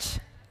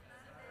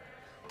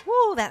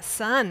that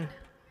sun.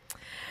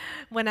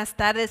 Buenas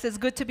tardes. It's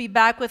good to be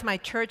back with my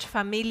church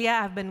familia.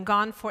 I've been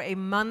gone for a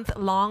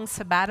month-long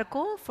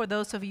sabbatical. For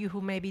those of you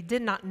who maybe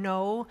did not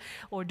know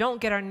or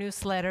don't get our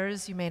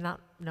newsletters, you may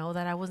not know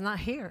that I was not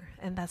here,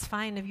 and that's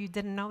fine if you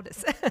didn't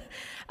notice.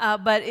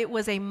 But it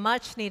was a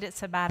much-needed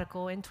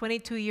sabbatical. In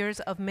 22 years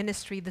of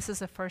ministry, this is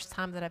the first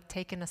time that I've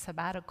taken a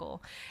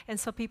sabbatical. And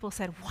so people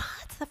said,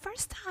 what? The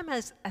first time?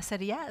 I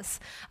said, yes.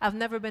 I've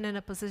never been in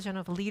a position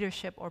of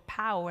leadership or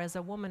power as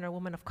a woman or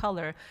woman of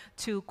color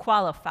to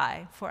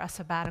qualify for a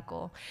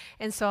sabbatical.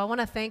 And so I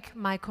want to thank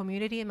my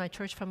community and my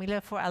church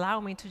familia for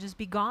allowing me to just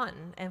be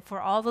gone, and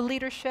for all the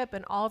leadership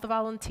and all the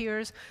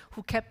volunteers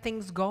who kept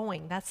things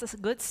going. That's a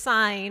good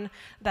sign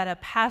that a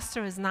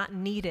pastor is not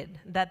needed,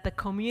 that the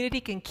community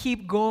can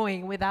keep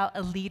going without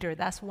a leader.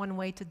 That's one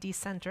way to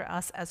decenter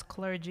us as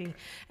clergy.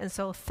 And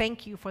so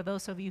thank you for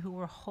those of you who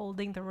were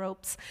holding the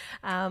ropes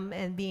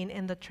and being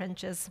in the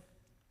trenches.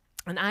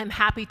 And I'm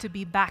happy to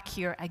be back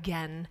here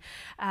again.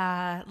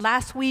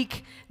 Last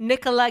week,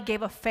 Nicola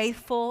gave a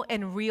faithful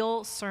and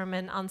real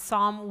sermon on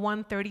Psalm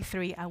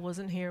 133. I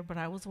wasn't here, but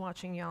I was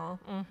watching y'all.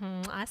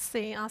 I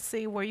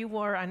see where you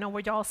were. I know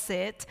where y'all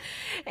sit.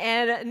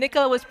 And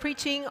Nicola was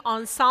preaching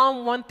on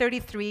Psalm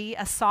 133,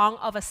 a song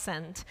of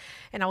ascent.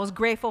 And I was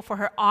grateful for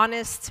her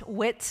honest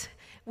wit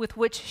with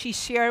which she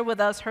shared with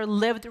us her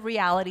lived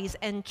realities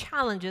and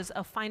challenges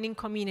of finding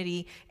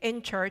community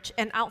in church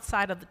and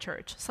outside of the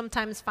church,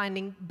 sometimes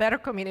finding better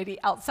community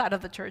outside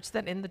of the church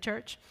than in the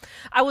church.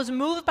 I was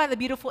moved by the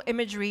beautiful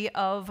imagery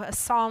of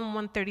Psalm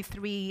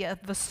 133,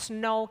 the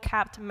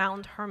snow-capped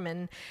Mount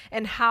Hermon,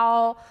 and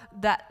how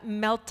that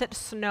melted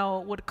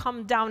snow would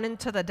come down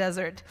into the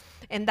desert,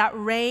 and that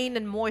rain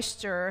and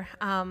moisture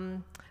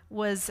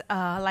was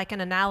like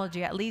an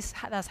analogy, at least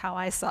that's how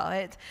I saw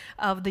it,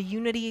 of the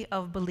unity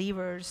of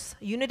believers,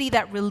 unity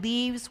that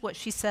relieves what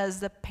she says,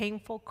 the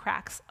painful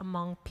cracks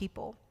among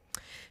people.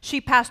 She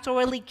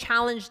pastorally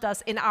challenged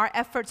us in our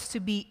efforts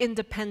to be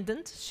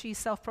independent. She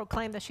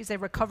self-proclaimed that she's a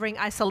recovering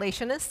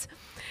isolationist.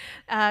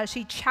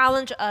 She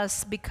challenged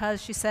us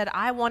because she said,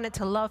 I wanted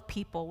to love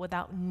people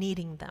without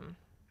needing them.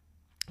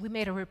 We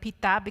made her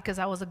repeat that because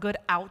that was a good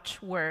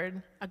ouch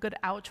word.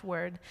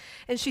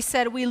 And she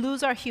said, we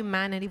lose our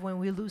humanity when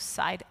we lose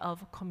sight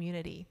of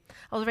community.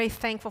 I was very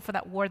thankful for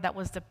that word that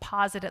was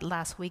deposited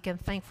last week,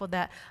 and thankful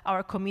that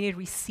our community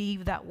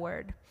received that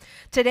word.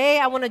 Today,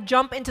 I want to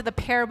jump into the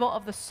parable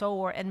of the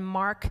sower in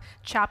Mark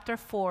chapter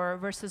 4,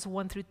 verses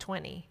 1 through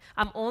 20.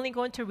 I'm only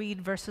going to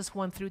read verses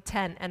 1 through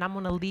 10, and I'm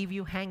going to leave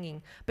you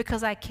hanging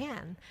because I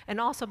can,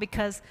 and also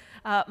because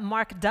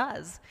Mark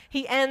does.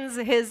 He ends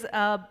his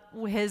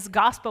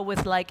gospel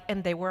with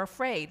and they were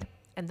afraid.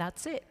 And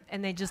that's it.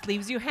 And it just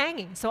leaves you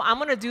hanging. So I'm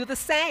going to do the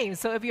same.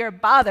 So if you're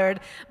bothered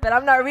that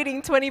I'm not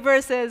reading 20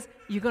 verses,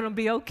 you're going to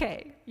be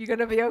okay. You're going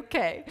to be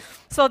okay.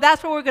 So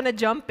that's where we're going to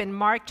jump in.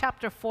 Mark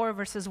chapter 4,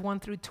 verses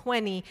 1 through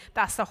 20.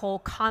 That's the whole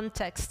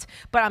context.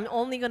 But I'm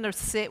only going to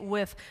sit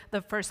with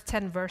the first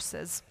 10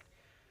 verses.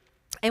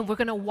 And we're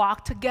going to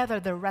walk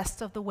together the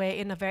rest of the way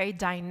in a very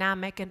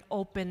dynamic and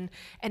open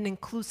and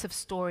inclusive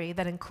story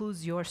that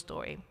includes your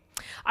story.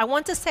 I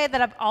want to say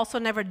that I've also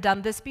never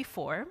done this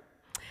before.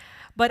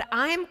 But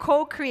I'm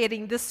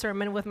co-creating this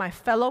sermon with my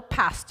fellow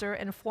pastor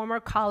and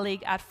former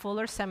colleague at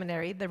Fuller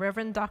Seminary, the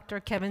Reverend Dr.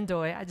 Kevin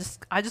Doy.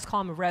 I just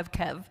call him Rev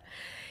Kev.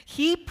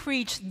 He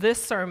preached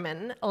this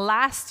sermon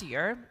last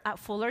year at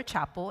Fuller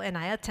Chapel, and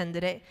I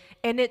attended it,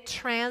 and it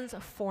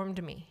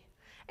transformed me.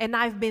 And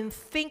I've been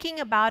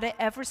thinking about it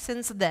ever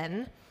since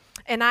then.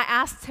 And I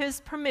asked his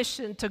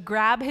permission to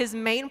grab his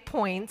main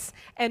points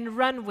and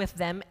run with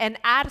them and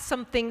add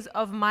some things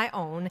of my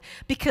own,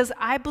 because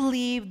I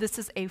believe this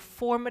is a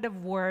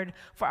formative word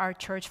for our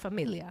church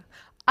familia.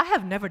 I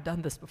have never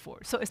done this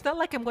before, so it's not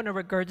like I'm going to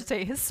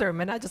regurgitate his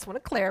sermon. I just want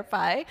to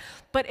clarify.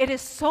 But it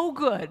is so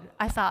good,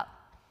 I thought,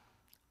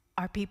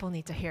 our people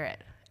need to hear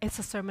it. It's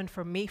a sermon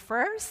for me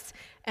first,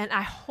 and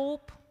I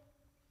hope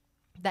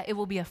that it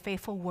will be a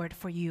faithful word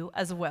for you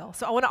as well.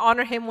 So I want to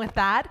honor him with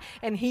that,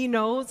 and he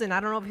knows, and I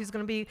don't know if he's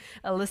going to be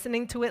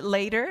listening to it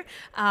later,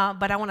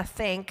 but I want to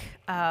thank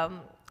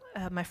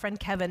my friend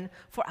Kevin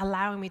for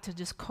allowing me to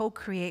just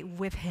co-create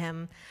with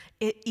him,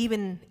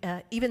 even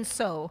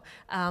so,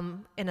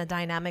 in a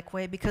dynamic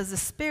way, because the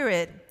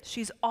Spirit,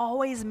 she's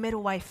always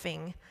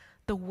midwifing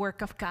the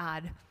work of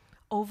God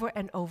over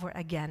and over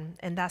again,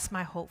 and that's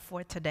my hope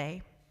for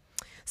today.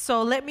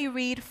 So let me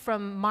read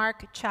from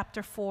Mark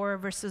chapter 4,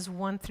 verses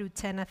 1 through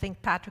 10. I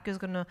think Patrick is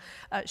going to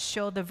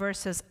show the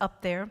verses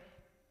up there.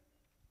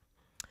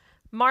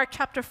 Mark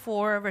chapter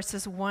 4,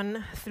 verses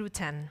 1 through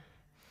 10.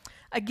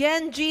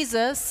 Again,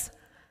 Jesus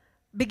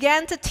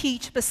began to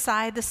teach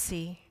beside the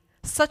sea.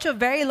 Such a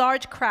very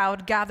large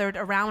crowd gathered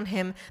around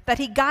him that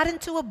he got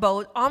into a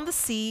boat on the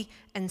sea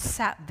and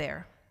sat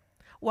there,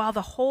 while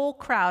the whole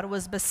crowd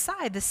was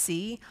beside the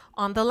sea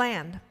on the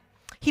land.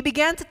 He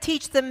began to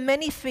teach them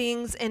many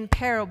things in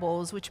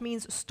parables, which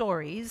means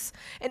stories.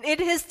 And in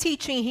his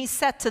teaching, he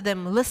said to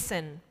them,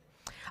 listen,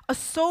 a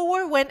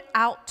sower went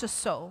out to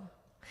sow.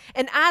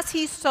 And as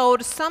he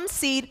sowed, some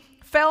seed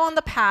fell on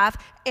the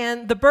path,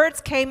 and the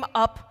birds came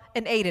up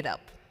and ate it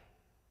up.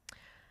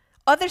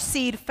 Other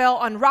seed fell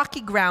on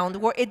rocky ground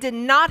where it did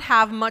not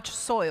have much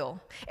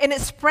soil, and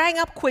it sprang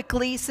up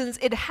quickly since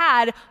it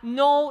had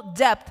no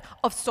depth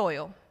of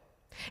soil.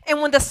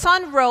 And when the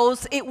sun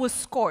rose, it was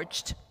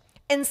scorched,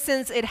 and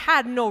since it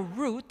had no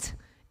root,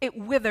 it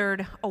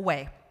withered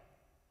away.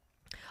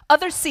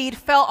 Other seed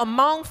fell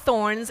among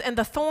thorns, and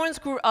the thorns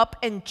grew up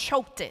and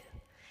choked it,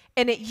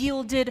 and it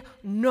yielded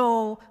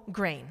no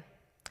grain.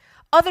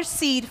 Other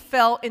seed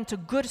fell into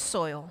good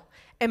soil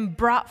and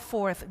brought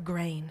forth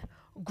grain,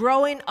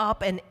 growing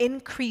up and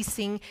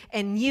increasing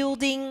and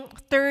yielding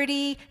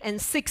 30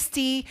 and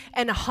 60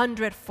 and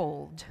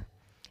 100-fold.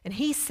 And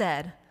he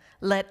said,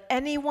 "Let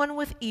anyone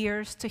with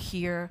ears to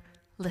hear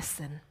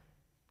listen."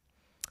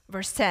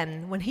 Verse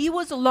 10, when he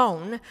was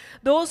alone,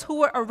 those who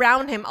were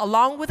around him,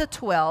 along with the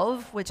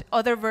 12, which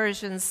other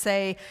versions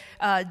say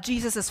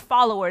Jesus'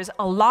 followers,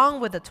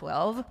 along with the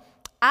 12,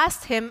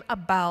 asked him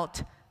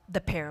about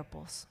the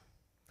parables.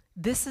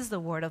 This is the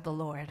word of the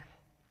Lord.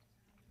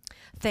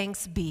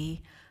 Thanks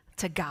be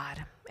to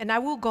God. And I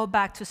will go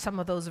back to some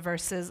of those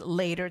verses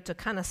later to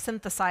kind of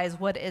synthesize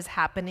what is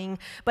happening.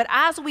 But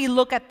as we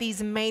look at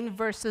these main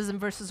verses in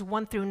verses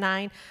 1 through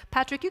 9,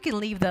 Patrick, you can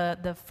leave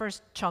the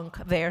first chunk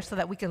there so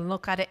that we can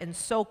look at it and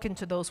soak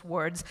into those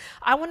words.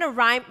 I want to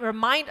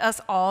remind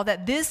us all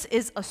that this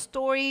is a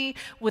story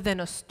within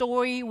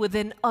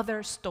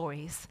other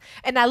stories.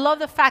 And I love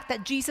the fact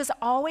that Jesus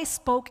always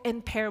spoke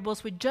in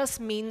parables, which just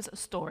means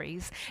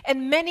stories.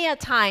 And many a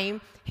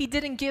time, he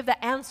didn't give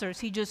the answers.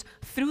 He just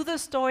threw the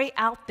story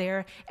out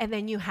there, and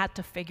then you had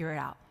to figure it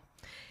out.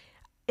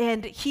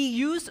 And he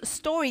used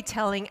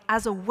storytelling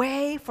as a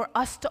way for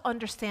us to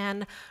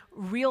understand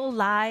real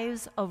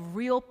lives of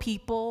real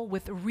people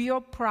with real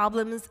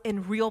problems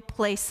in real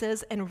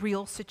places and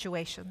real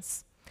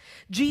situations.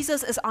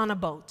 Jesus is on a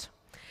boat,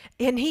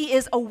 and he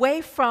is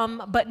away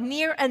from, but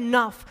near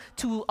enough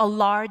to a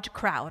large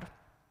crowd.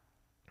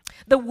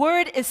 The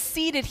word is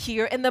seated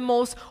here in the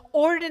most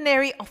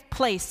ordinary of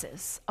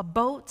places, a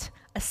boat,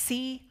 a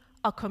sea,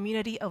 a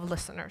community of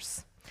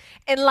listeners.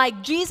 And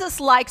like Jesus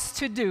likes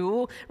to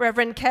do,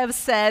 Reverend Kev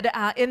said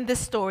in this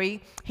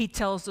story, he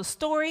tells the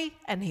story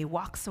and he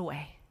walks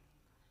away.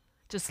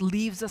 Just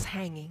leaves us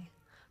hanging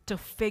to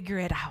figure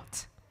it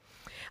out.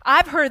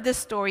 I've heard this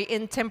story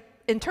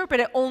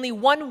interpreted only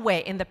one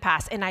way in the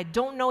past, and I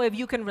don't know if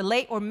you can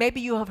relate or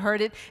maybe you have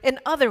heard it in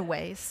other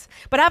ways.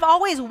 But I've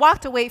always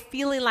walked away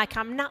feeling like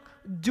I'm not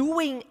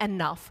doing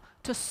enough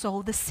to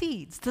sow the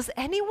seeds. Did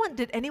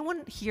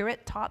anyone hear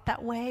it taught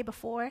that way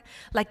before?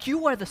 Like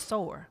you are the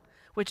sower,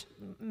 which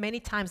many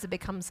times it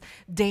becomes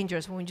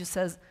dangerous when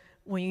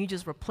you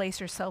just replace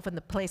yourself in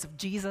the place of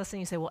Jesus and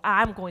you say, well,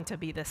 I'm going to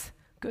be this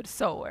good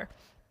sower.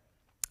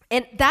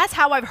 And that's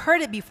how I've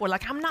heard it before,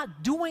 like I'm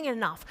not doing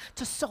enough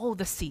to sow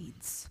the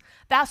seeds.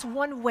 That's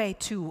one way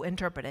to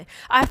interpret it.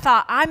 I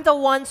thought I'm the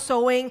one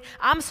sowing,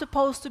 I'm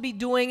supposed to be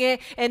doing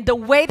it, and the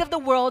weight of the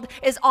world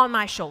is on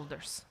my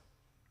shoulders.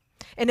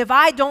 And if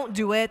I don't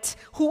do it,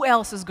 who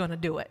else is going to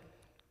do it?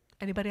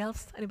 Anybody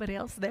else? Anybody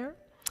else there?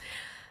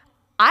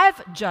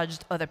 I've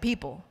judged other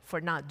people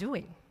for not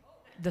doing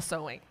the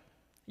sowing.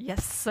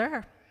 Yes,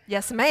 sir.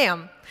 Yes,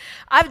 ma'am.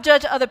 I've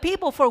judged other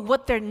people for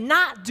what they're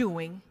not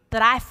doing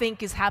that I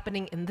think is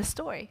happening in the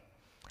story.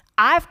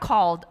 I've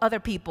called other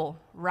people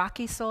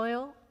rocky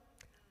soil,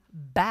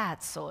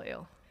 bad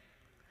soil,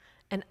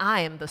 and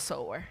I am the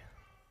sower.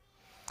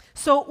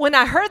 So when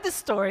I heard this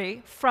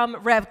story from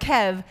Rev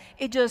Kev,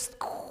 it just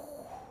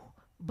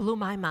blew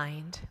my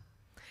mind.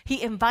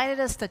 He invited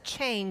us to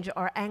change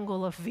our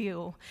angle of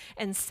view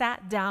and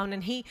sat down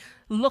and he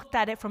looked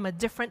at it from a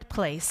different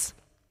place.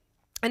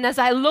 And as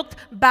I looked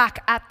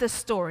back at this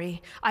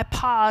story, I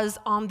paused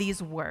on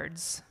these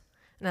words.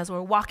 And as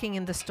we're walking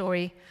in the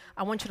story,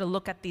 I want you to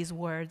look at these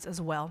words as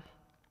well.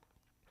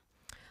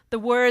 The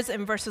words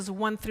in verses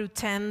 1 through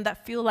 10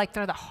 that feel like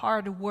they're the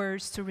hard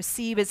words to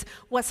receive is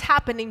what's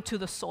happening to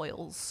the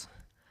soils.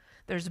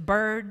 There's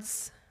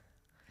birds,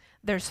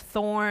 there's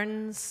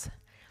thorns,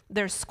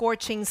 there's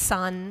scorching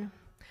sun,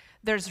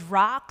 there's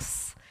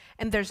rocks,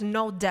 and there's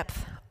no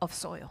depth of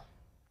soil.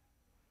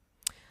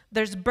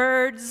 There's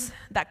birds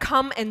that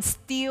come and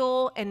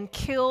steal and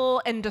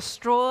kill and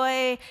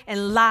destroy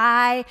and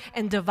lie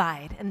and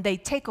divide, and they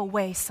take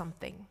away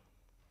something.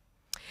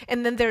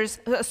 And then there's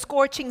a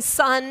scorching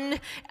sun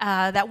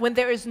that when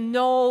there is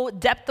no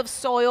depth of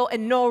soil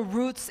and no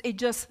roots,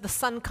 the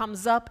sun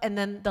comes up and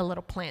then the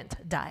little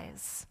plant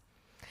dies.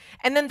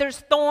 And then there's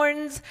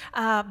thorns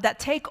that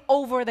take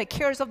over the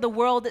cares of the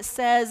world, it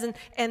says,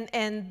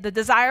 and the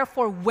desire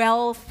for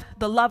wealth,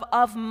 the love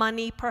of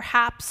money,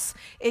 perhaps,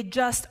 it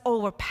just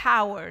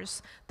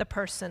overpowers the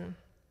person.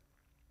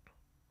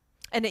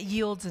 And it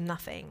yields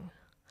nothing.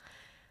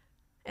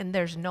 And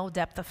there's no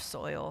depth of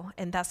soil.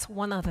 And that's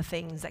one of the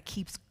things that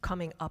keeps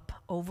coming up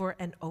over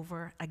and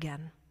over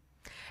again.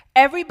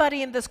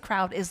 Everybody in this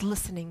crowd is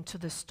listening to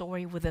the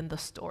story within the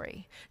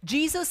story.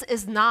 Jesus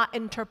is not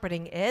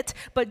interpreting it,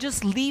 but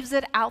just leaves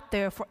it out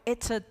there for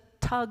it to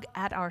tug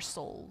at our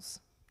souls,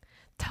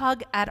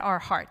 tug at our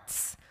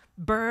hearts.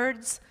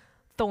 Birds,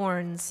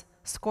 thorns,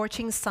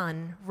 scorching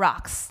sun,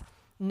 rocks,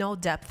 no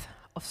depth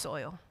of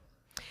soil.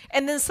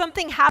 And then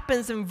something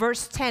happens in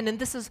verse 10, and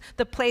this is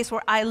the place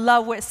where I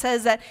love, where it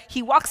says that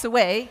he walks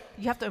away.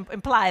 You have to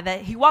imply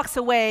that he walks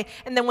away,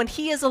 and then when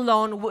he is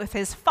alone with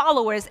his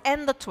followers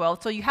and the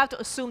 12, so you have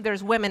to assume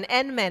there's women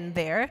and men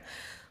there,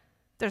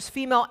 there's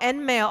female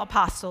and male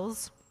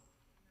apostles,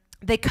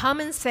 they come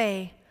and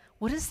say,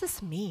 what does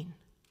this mean?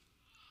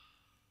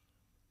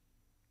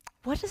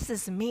 What does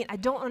this mean? I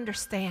don't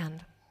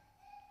understand.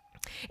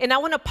 And I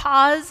want to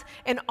pause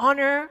and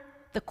honor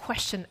the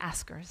question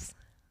askers.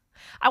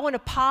 I want to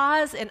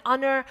pause and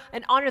honor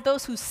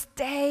those who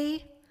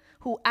stay,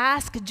 who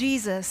ask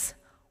Jesus,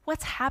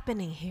 what's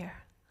happening here?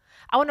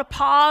 I want to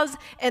pause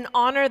and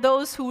honor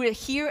those who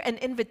hear an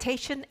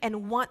invitation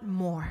and want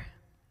more.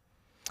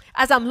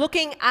 As I'm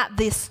looking at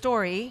this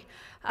story,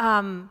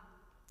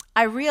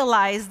 I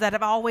realize that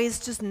I've always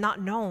just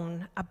not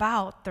known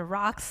about the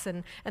rocks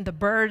and the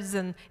birds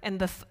and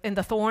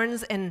the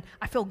thorns, and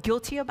I feel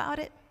guilty about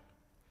it.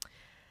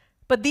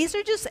 But these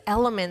are just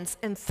elements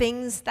and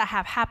things that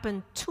have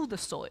happened to the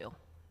soil.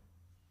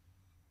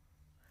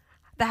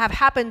 That have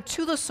happened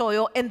to the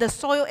soil, and the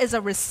soil is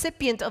a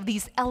recipient of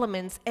these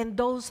elements and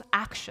those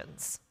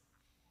actions.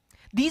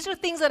 These are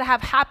things that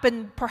have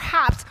happened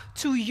perhaps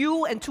to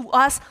you and to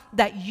us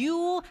that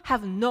you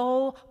have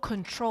no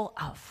control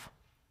of.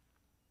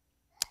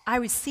 I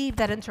received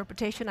that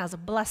interpretation as a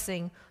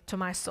blessing to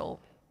my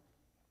soul.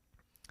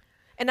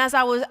 And as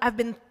I've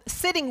been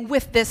sitting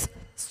with this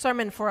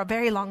sermon for a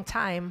very long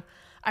time,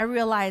 I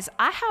realized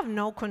I have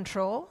no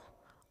control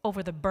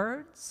over the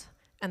birds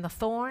and the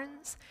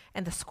thorns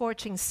and the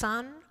scorching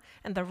sun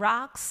and the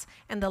rocks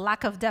and the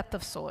lack of depth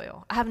of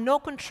soil. I have no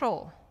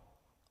control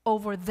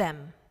over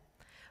them,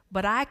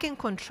 but I can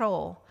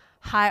control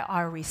how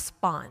I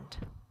respond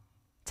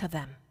to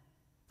them.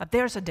 But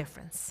there's a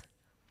difference.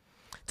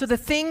 To the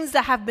things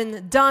that have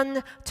been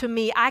done to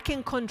me, I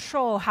can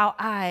control how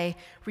I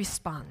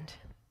respond.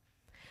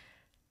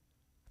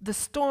 The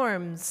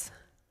storms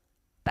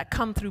that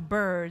come through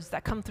birds,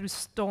 that come through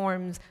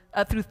storms,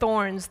 through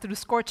thorns, through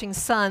scorching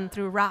sun,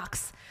 through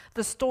rocks,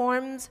 the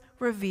storms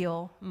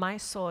reveal my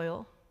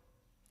soil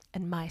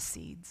and my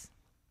seeds.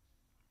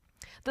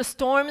 The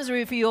storms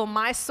reveal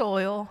my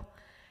soil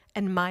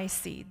and my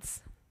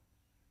seeds.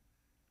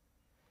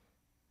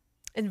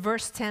 In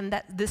verse 10,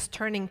 that this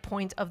turning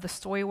point of the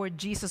story where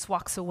Jesus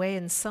walks away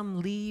and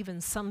some leave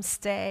and some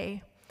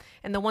stay,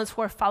 and the ones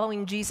who are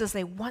following Jesus,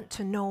 they want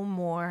to know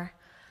more.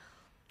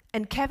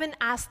 And Kevin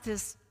asked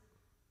this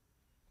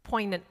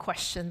poignant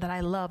question that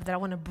I love, that I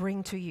want to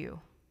bring to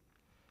you.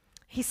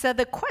 He said,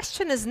 the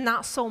question is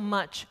not so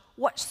much,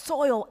 what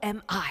soil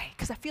am I?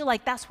 Because I feel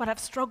like that's what I've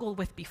struggled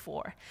with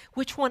before.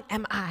 Which one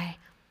am I?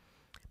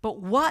 But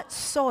what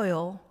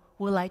soil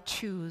will I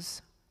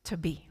choose to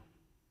be?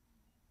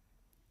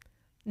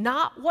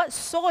 Not what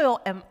soil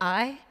am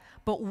I,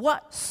 but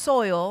what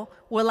soil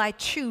will I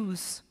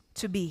choose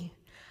to be?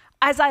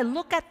 As I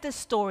look at this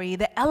story,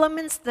 the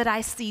elements that I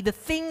see, the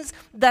things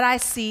that I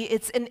see,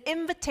 it's an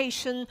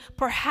invitation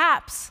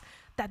perhaps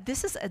that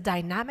this is a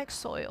dynamic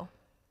soil.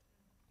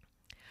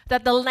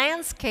 That the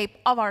landscape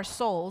of our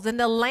souls and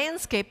the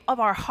landscape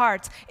of our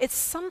hearts, it's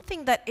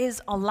something that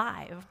is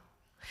alive.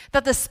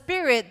 That the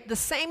Spirit, the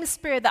same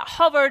Spirit that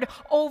hovered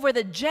over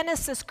the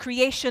Genesis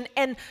creation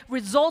and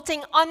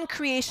resulting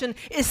uncreation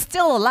is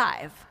still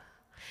alive.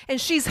 And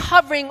she's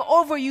hovering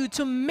over you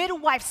to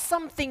midwife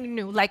something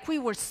new, like we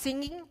were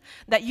singing,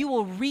 that you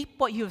will reap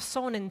what you have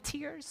sown in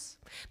tears,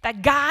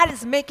 that God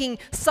is making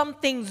some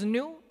things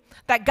new,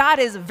 that God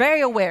is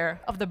very aware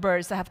of the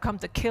birds that have come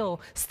to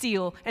kill,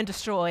 steal, and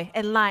destroy,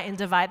 and lie and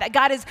divide, that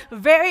God is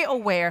very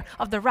aware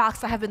of the rocks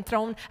that have been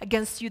thrown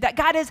against you, that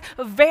God is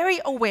very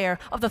aware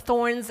of the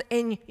thorns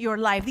in your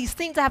life, these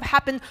things that have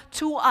happened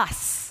to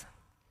us,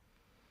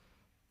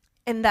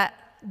 and that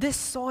this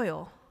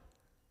soil,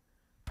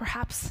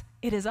 perhaps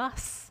it is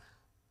us.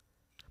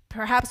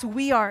 Perhaps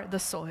we are the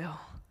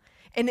soil.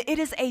 And it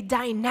is a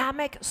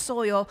dynamic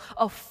soil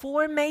of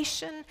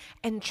formation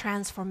and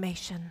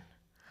transformation.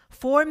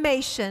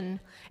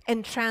 Formation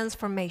and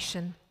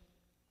transformation.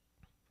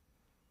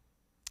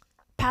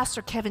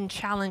 Pastor Kevin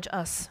challenged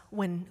us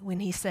when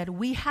he said,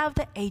 we have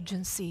the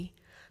agency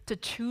to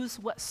choose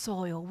what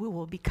soil we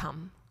will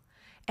become.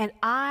 And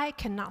I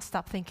cannot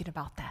stop thinking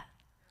about that.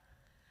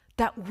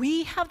 That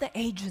we have the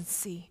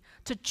agency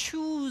to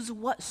choose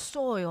what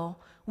soil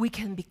we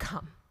can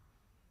become.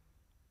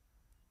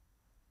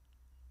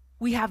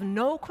 We have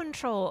no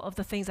control of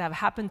the things that have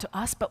happened to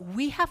us, but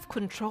we have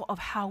control of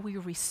how we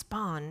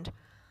respond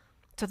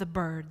to the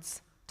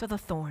birds, to the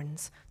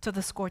thorns, to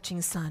the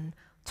scorching sun,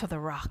 to the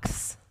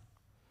rocks.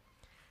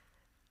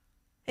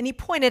 And he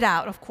pointed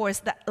out, of course,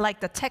 that like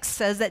the text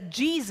says, that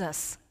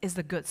Jesus is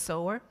the good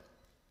sower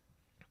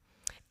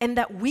and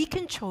that we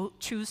can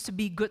choose to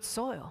be good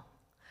soil.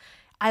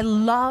 I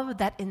love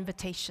that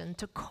invitation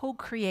to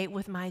co-create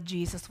with my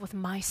Jesus, with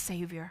my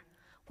Savior,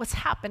 What's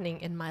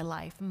happening in my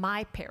life,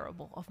 my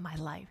parable of my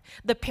life,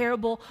 the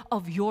parable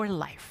of your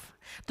life,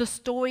 the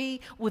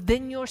story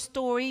within your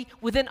story,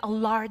 within a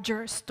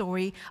larger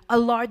story, a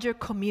larger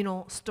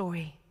communal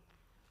story.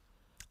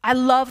 I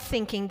love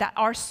thinking that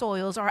our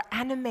soils are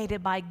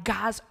animated by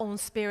God's own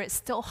Spirit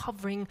still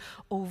hovering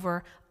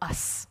over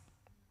us.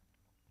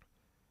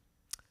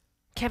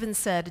 Kevin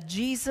said,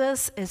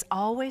 Jesus is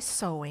always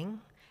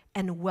sowing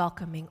and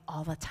welcoming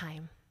all the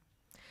time.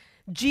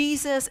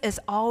 Jesus is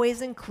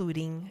always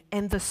including,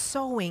 and the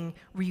sowing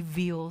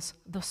reveals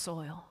the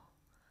soil.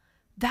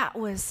 That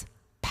was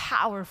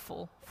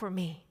powerful for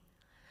me.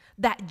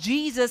 That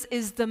Jesus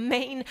is the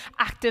main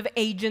active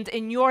agent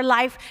in your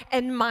life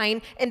and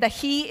mine, and that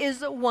He is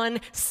the one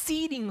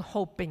seeding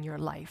hope in your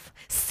life,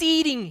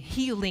 seeding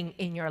healing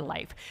in your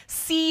life,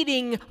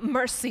 seeding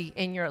mercy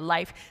in your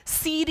life,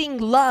 seeding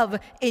love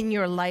in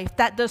your life,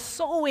 that the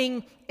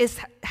sowing is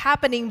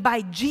happening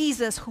by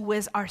Jesus, who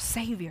is our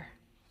Savior.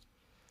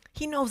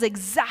 He knows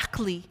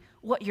exactly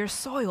what your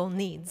soil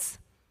needs.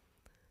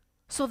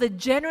 So the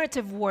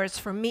generative words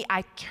for me,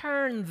 I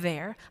turn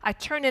there. I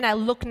turn and I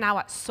look now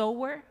at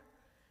sower,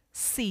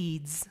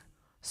 seeds,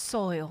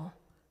 soil,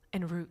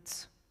 and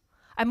roots.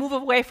 I move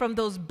away from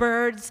those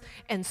birds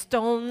and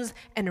stones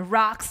and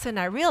rocks, and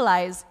I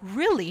realize,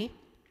 really,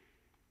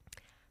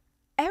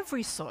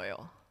 every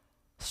soil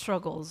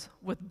struggles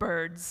with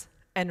birds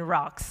and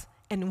rocks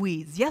and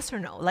weeds. Yes or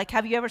no? Like,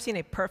 have you ever seen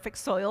a perfect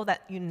soil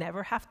that you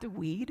never have to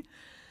weed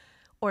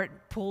or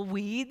pull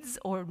weeds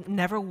or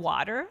never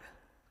water?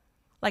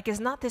 Like, it's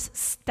not this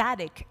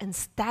static and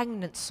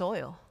stagnant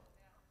soil.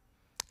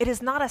 It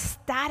is not a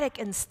static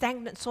and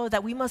stagnant soil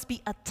that we must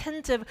be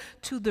attentive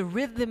to the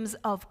rhythms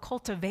of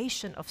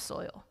cultivation of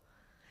soil.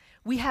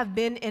 We have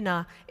been in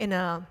a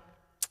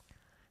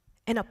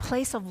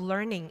place of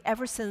learning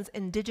ever since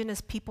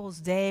Indigenous Peoples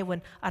Day,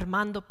 when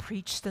Armando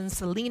preached and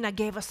Selena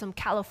gave us some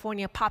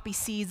California poppy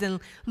seeds and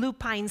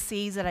lupine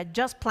seeds that I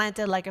just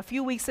planted like a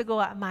few weeks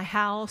ago at my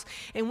house.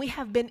 And we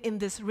have been in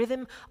this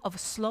rhythm of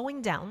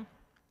slowing down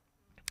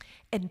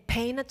and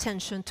paying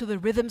attention to the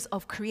rhythms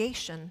of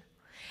creation,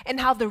 and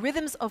how the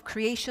rhythms of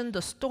creation,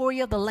 the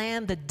story of the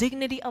land, the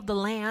dignity of the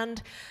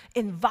land,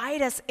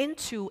 invite us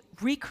into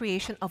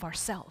recreation of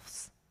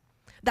ourselves.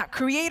 That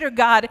Creator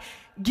God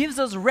gives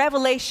us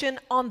revelation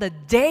on the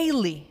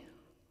daily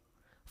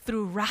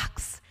through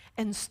rocks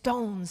and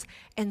stones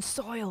and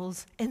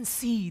soils and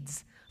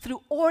seeds,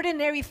 through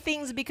ordinary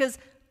things, because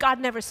God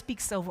never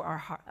speaks over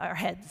our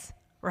heads,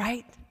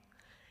 right?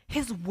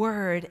 His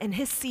word and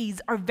His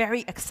seeds are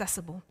very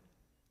accessible.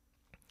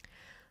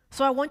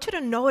 So I want you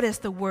to notice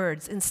the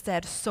words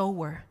instead,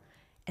 sower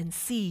and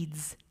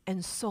seeds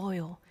and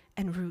soil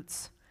and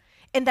roots.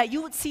 And that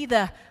you would see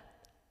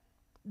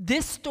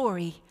this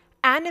story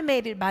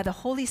animated by the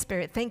Holy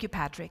Spirit, thank you,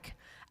 Patrick,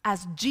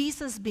 as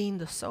Jesus being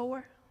the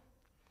sower.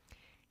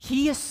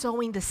 He is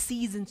sowing the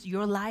seeds into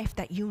your life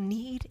that you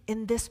need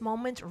in this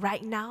moment,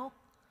 right now.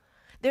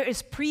 There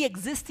is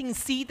pre-existing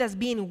seed that's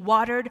being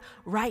watered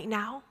right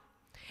now.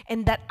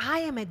 And that I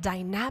am a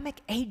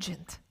dynamic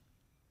agent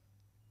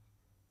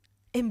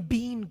in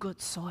being good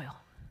soil.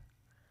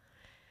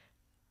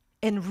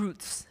 And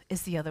roots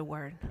is the other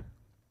word.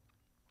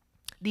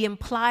 The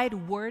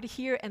implied word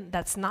here, and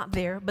that's not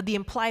there, but the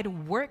implied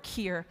work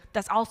here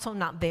that's also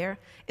not there,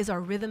 is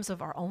our rhythms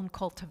of our own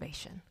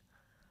cultivation.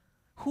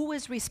 Who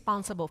is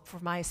responsible for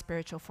my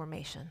spiritual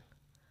formation?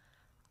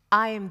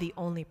 I am the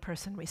only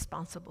person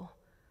responsible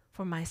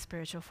for my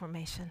spiritual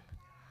formation.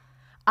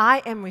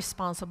 I am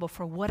responsible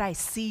for what I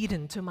seed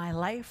into my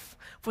life,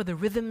 for the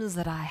rhythms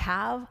that I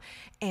have.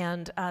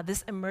 And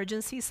this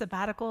emergency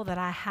sabbatical that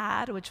I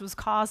had, which was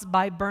caused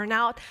by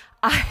burnout,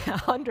 I am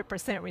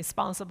 100%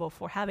 responsible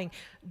for having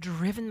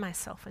driven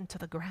myself into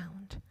the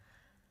ground.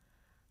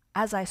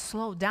 As I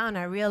slowed down,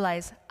 I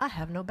realized I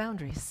have no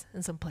boundaries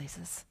in some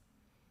places.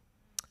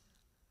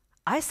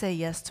 I say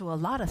yes to a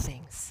lot of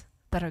things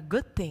that are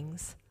good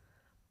things,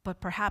 but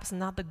perhaps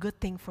not the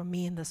good thing for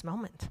me in this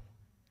moment.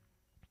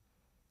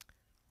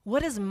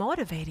 What is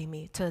motivating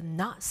me to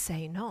not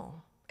say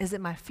no? Is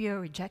it my fear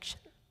of rejection?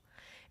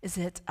 Is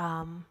it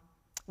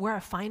where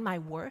I find my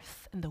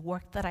worth in the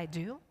work that I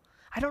do?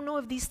 I don't know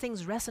if these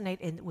things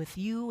resonate with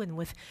you and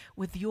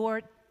with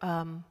your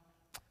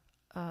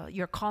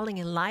calling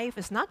in life.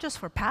 It's not just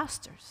for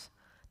pastors,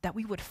 that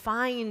we would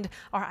find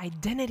our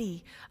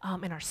identity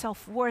and our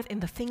self-worth in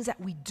the things that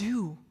we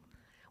do.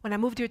 When I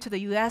moved here to the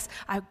U.S.,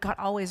 I got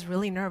always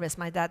really nervous.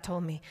 My dad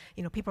told me,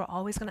 people are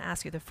always going to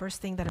ask you, the first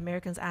thing that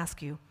Americans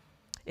ask you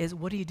is,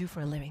 what do you do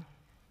for a living?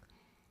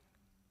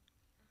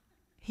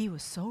 He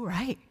was so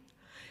right.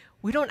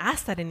 We don't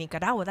ask that in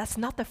Nicaragua. That's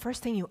not the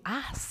first thing you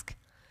ask.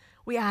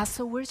 We ask,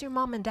 so where's your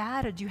mom and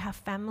dad? Or do you have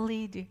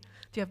family? Do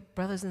you have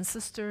brothers and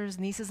sisters,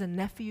 nieces and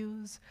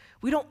nephews?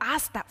 We don't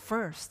ask that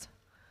first.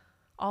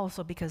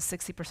 Also because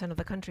 60% of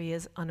the country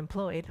is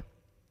unemployed.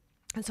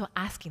 And so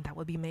asking that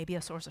would be maybe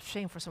a source of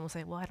shame for someone to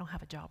say, well, I don't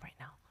have a job right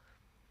now.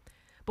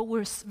 But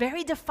we're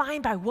very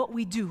defined by what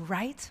we do,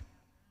 right?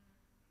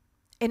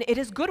 And it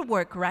is good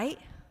work, right?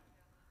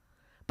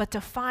 But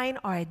to find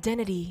our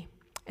identity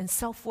and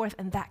self-worth,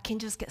 and that can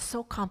just get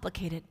so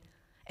complicated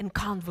and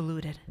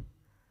convoluted.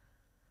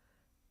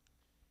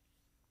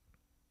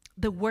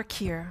 The work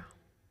here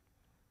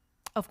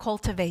of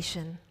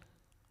cultivation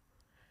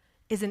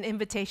is an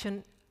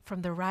invitation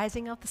from the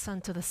rising of the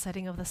sun to the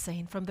setting of the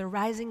same, from the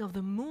rising of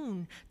the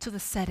moon to the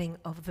setting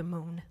of the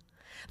moon.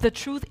 The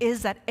truth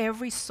is that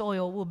every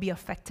soil will be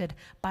affected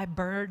by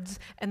birds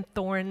and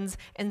thorns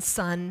and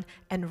sun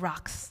and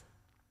rocks.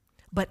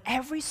 But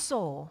every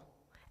soul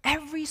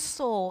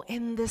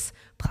in this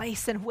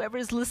place, and whoever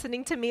is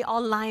listening to me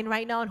online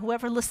right now and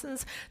whoever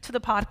listens to the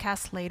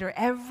podcast later,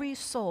 every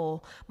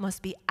soul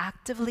must be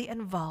actively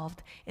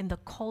involved in the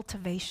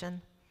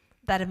cultivation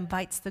that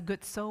invites the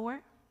good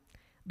sower,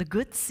 the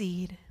good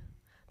seed,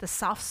 the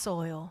soft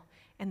soil,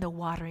 and the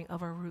watering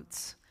of our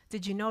roots.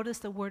 Did you notice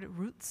the word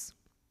roots?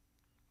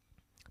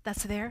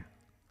 That's there.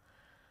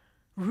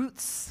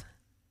 Roots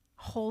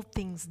hold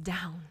things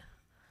down.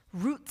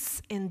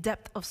 Roots in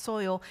depth of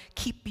soil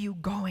keep you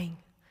going.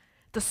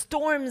 The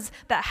storms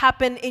that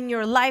happen in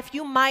your life,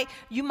 you might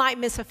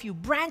miss a few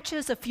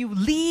branches, a few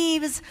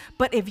leaves,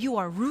 but if you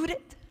are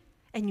rooted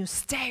and you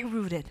stay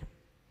rooted,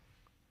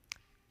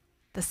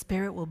 the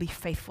Spirit will be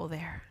faithful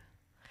there.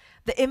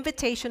 The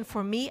invitation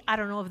for me, I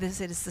don't know if this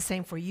is the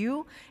same for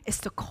you, is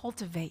to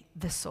cultivate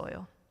this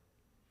soil.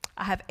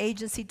 I have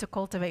agency to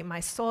cultivate my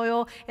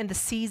soil and the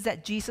seeds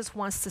that Jesus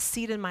wants to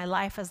seed in my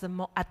life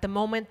at the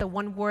moment. The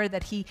one word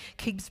that he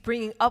keeps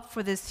bringing up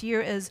for this year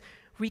is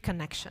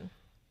reconnection.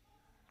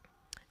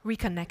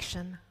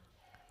 Reconnection.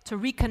 To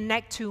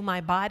reconnect to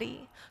my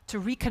body, to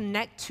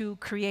reconnect to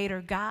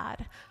Creator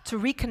God, to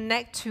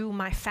reconnect to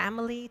my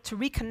family, to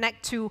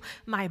reconnect to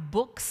my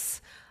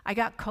books. I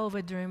got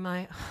COVID during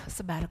my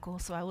sabbatical,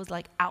 so I was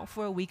like out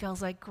for a week. I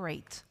was like,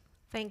 great,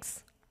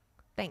 thanks.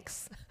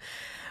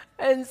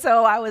 And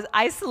so I was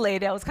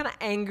isolated. I was kind of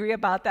angry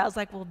about that. I was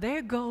like, well,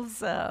 there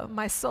goes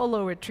my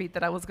solo retreat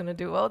that I was going to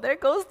do. Oh, there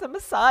goes the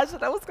massage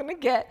that I was going to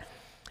get.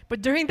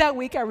 But during that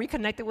week, I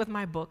reconnected with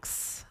my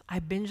books. I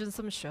binged on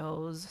some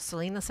shows.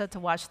 Selena said to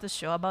watch the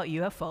show about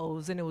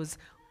UFOs, and it was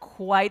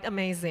quite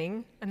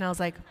amazing. And I was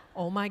like,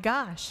 oh my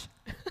gosh.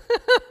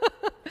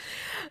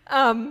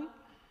 And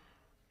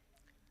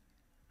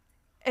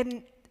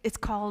it's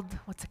called,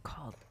 what's it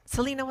called?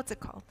 Selena, what's it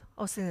called?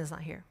 Oh, Selena's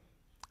not here.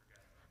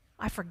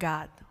 I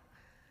forgot.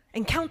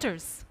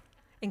 Encounters.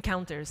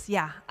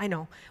 Yeah, I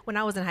know. When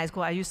I was in high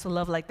school, I used to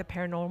love like the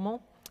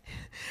paranormal.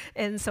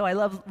 And so I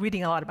love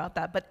reading a lot about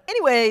that. But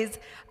anyways,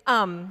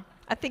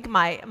 I think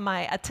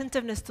my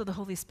attentiveness to the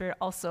Holy Spirit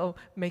also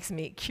makes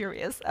me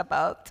curious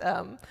about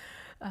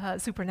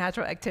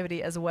supernatural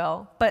activity as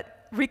well.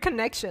 But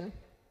reconnection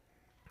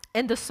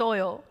in the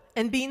soil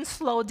and being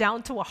slowed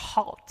down to a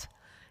halt.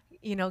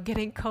 You know,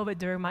 getting COVID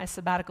during my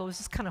sabbatical was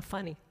just kind of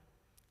funny.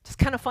 Just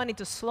kind of funny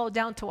to slow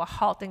down to a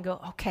halt and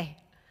go, okay,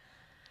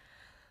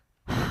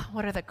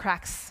 what are the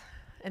cracks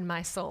in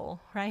my soul,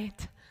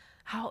 right?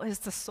 How is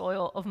the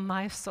soil of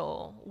my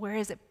soul? Where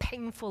is it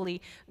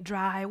painfully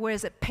dry? Where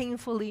is it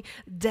painfully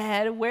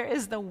dead? Where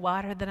is the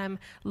water that I'm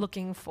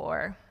looking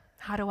for?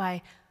 How do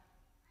I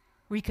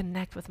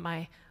reconnect with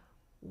my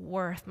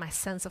worth, my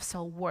sense of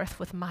self-worth,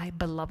 with my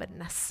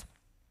belovedness?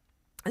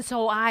 And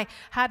so I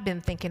had been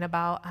thinking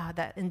about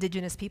that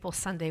Indigenous People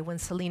Sunday when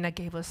Selena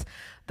gave us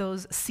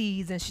those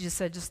seeds, and she just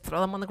said, just throw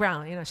them on the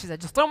ground. You know, she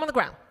said, just throw them on the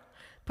ground.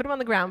 Put them on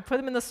the ground, put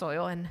them in the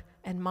soil,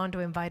 and Mondo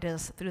invited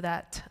us through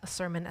that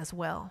sermon as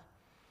well.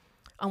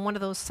 On one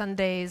of those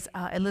Sundays,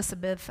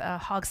 Elizabeth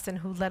Hogston,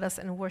 who led us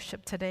in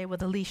worship today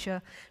with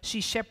Alicia, she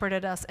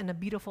shepherded us in a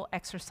beautiful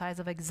exercise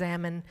of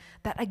examine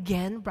that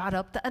again brought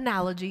up the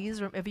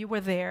analogies, if you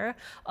were there,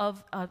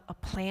 of a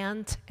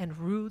plant and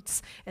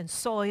roots and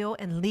soil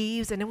and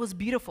leaves, and it was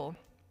beautiful.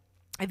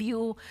 If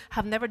you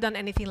have never done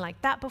anything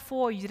like that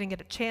before, you didn't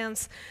get a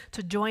chance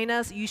to join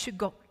us, you should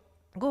go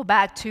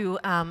back to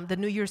the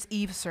New Year's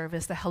Eve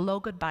service, the hello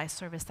goodbye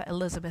service that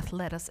Elizabeth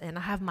led us in.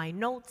 I have my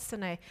notes,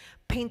 and I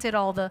painted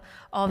all the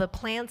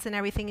plants and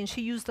everything, and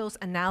she used those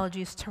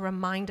analogies to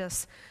remind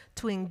us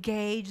to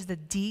engage the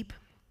deep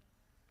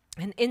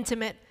and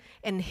intimate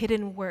and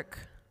hidden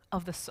work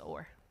of the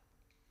sower.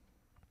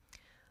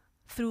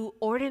 Through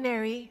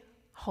ordinary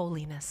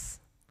holiness,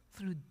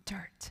 through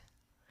dirt.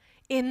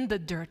 In the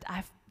dirt,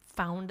 I've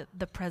found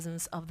the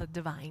presence of the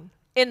divine.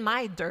 In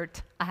my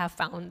dirt, I have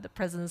found the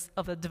presence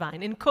of the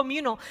divine. In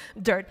communal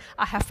dirt,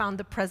 I have found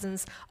the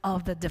presence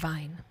of the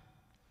divine.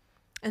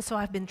 And so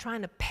I've been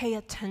trying to pay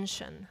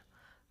attention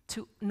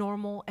to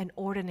normal and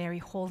ordinary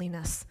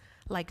holiness,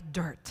 like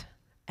dirt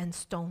and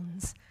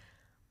stones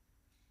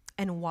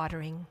and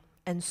watering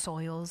and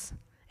soils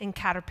and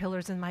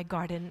caterpillars in my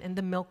garden and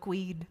the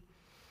milkweed.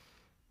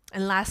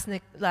 And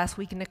last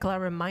week, Nicola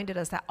reminded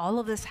us that all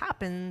of this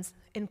happens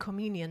in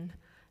communion,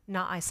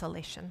 not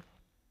isolation.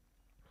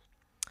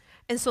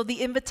 And so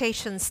the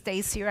invitation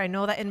stays here. I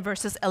know that in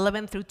verses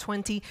 11 through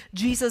 20,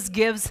 Jesus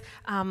gives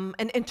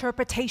an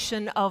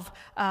interpretation of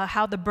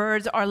how the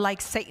birds are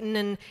like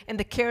Satan and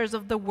the cares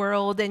of the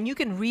world. And you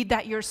can read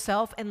that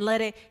yourself and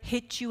let it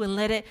hit you and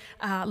let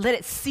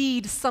it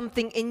seed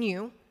something in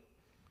you.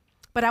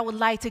 But I would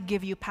like to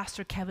give you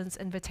Pastor Kevin's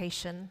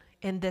invitation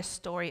in this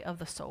story of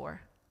the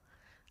sower.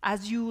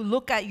 As you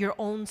look at your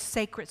own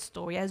sacred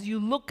story, as you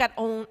look at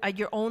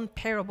your own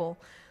parable,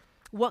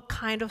 what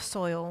kind of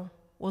soil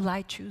will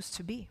I choose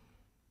to be?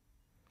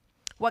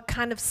 What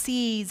kind of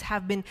seeds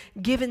have been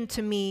given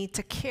to me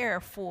to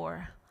care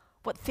for?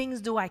 What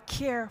things do I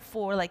care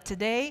for? Like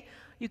today,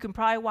 you can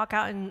probably walk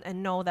out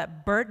and know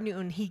that Bert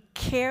Newton, he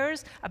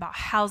cares about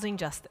housing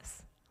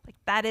justice. Like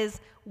that is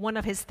one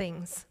of his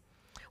things.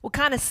 What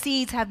kind of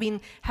seeds have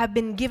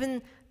been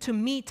given to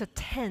me to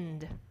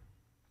tend?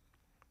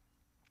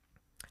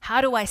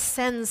 What do I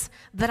sense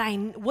that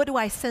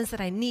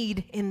I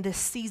need in this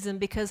season?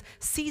 Because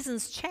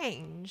seasons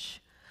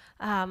change.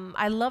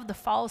 I love the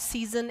fall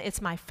season.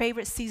 It's my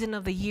favorite season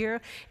of the year,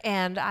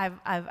 and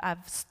I've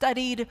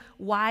studied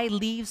why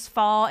leaves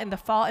fall in the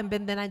fall, and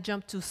then I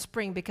jump to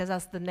spring because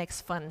that's the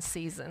next fun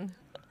season.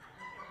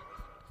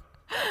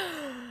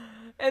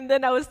 And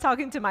then I was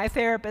talking to my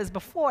therapist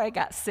before I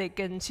got sick,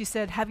 and she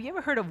said, "Have you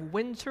ever heard of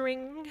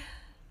wintering?"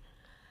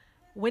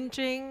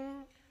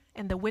 Wintering.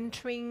 And the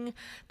wintering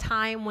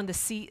time when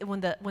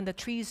the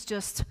trees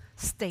just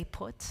stay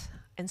put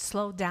and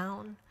slow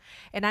down.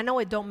 And I know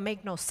it don't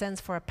make no sense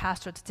for a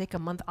pastor to take a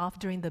month off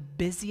during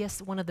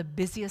one of the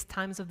busiest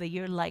times of the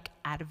year, like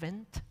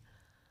Advent,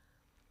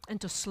 and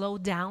to slow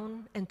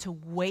down and to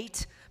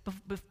wait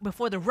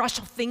before the rush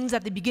of things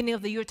at the beginning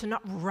of the year, to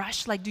not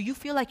rush. Like, do you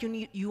feel like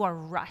you are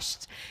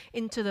rushed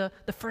into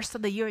the first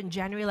of the year in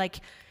January?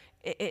 Like,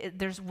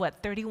 there's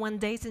 31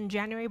 days in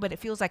January, but it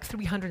feels like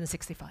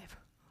 365.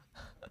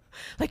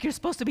 Like you're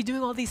supposed to be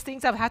doing all these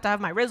things. I've had to have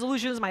my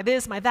resolutions, my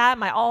this, my that,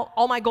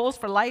 all my goals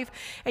for life.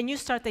 And you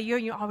start the year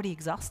and you're already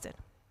exhausted.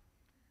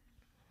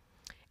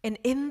 And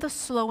in the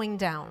slowing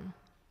down,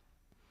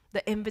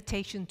 the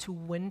invitation to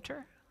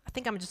winter, I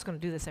think I'm just going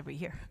to do this every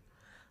year,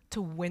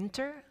 to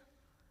winter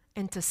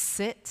and to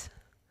sit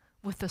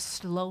with the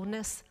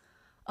slowness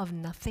of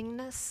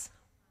nothingness.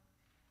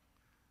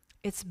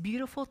 It's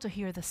beautiful to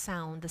hear the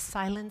sound, the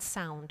silent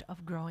sound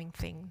of growing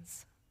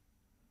things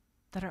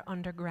that are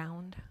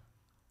underground.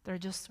 They're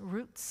just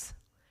roots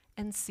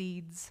and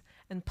seeds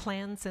and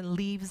plants and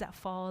leaves that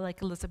fall,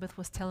 like Elizabeth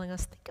was telling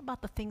us. Think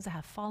about the things that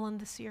have fallen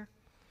this year.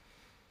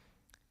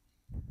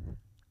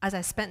 As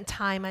I spent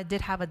time, I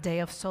did have a day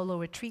of solo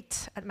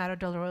retreat at Mater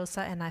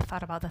Dolorosa, and I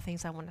thought about the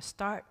things I want to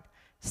start,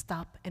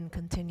 stop, and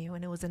continue.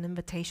 And it was an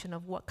invitation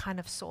of what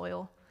kind of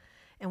soil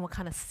and what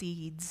kind of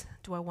seeds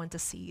do I want to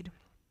seed.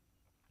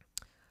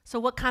 So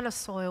what kind of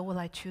soil will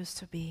I choose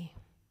to be?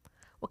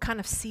 What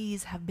kind of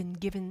seeds have been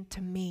given to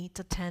me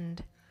to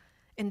tend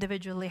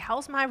individually?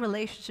 How's my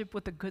relationship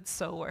with the good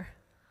sower?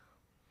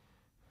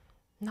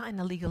 Not in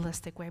a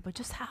legalistic way, but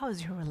just how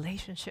is your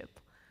relationship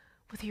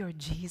with your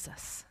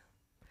Jesus?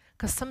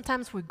 Because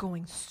sometimes we're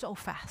going so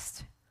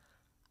fast,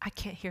 I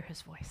can't hear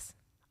his voice.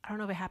 I don't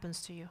know if it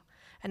happens to you.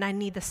 And I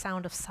need the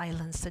sound of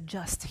silence to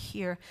just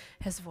hear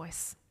his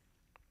voice.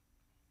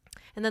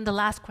 And then the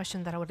last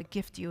question that I would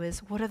gift you is,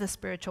 what are the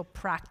spiritual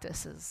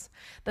practices,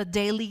 the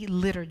daily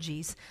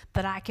liturgies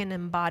that I can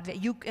embody,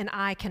 that you and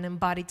I can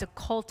embody to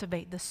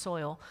cultivate the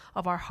soil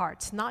of our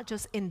hearts, not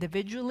just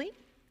individually,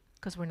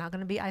 because we're not going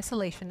to be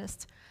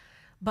isolationists,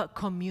 but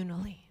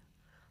communally.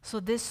 So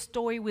this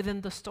story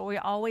within the story,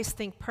 always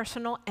think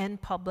personal and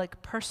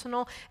public,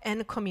 personal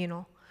and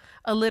communal.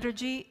 A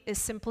liturgy is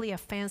simply a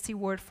fancy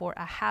word for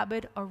a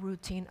habit, a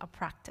routine, a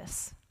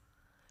practice.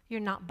 You're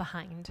not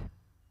behind.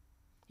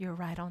 You're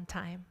right on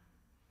time.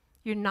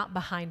 You're not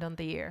behind on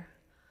the year.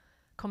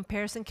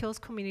 Comparison kills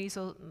community,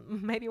 so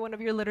maybe one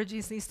of your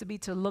liturgies needs to be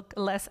to look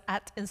less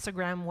at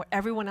Instagram, where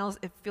everyone else,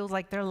 it feels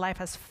like their life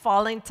has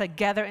fallen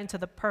together into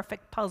the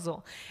perfect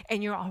puzzle,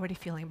 and you're already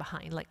feeling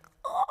behind. Like,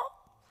 oh,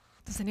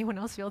 does anyone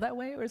else feel that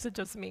way, or is it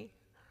just me?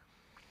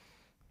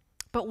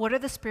 But what are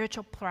the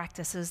spiritual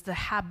practices, the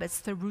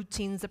habits, the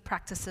routines, the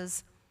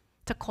practices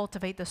to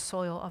cultivate the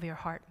soil of your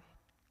heart?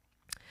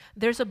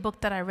 There's a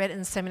book that I read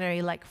in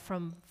seminary, like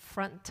from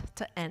front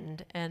to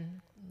end, and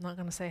I'm not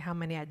going to say how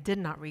many I did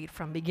not read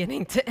from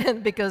beginning to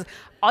end, because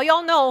all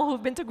y'all know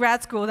who've been to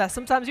grad school that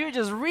sometimes you're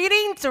just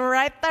reading to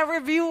write that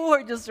review,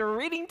 or just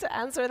reading to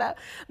answer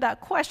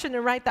that question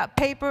and write that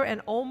paper,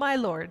 and oh my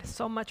Lord,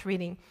 so much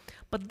reading.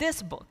 But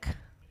this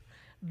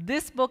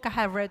book I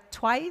have read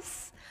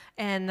twice,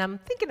 and I'm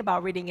thinking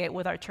about reading it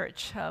with our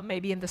church,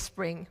 maybe in the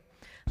spring.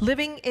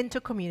 Living into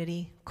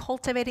Community,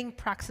 Cultivating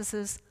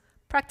Practices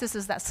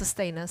That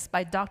Sustain Us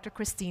by Dr.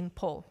 Christine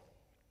Pohl.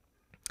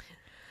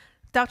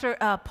 Dr.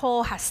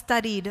 Pohl has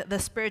studied the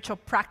spiritual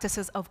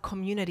practices of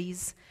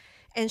communities,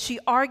 and she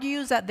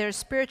argues that there's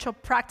spiritual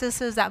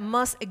practices that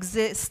must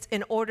exist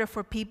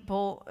for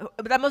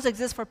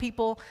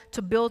people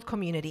to build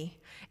community.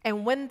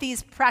 And when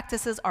these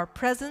practices are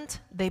present,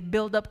 they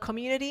build up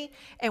community,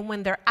 and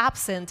when they're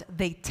absent,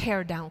 they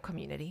tear down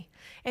community.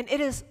 And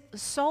it is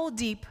so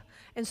deep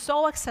and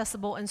so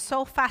accessible and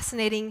so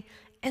fascinating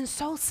and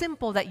so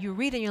simple that you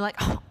read and you're like,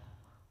 oh,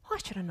 I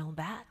should have known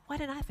that. Why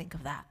didn't I think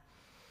of that?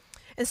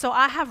 And so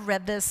I have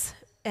read this,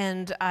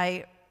 and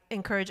I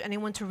encourage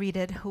anyone to read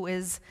it who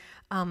is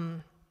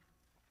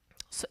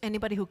So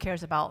anybody who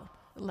cares about,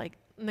 like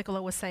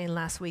Nicola was saying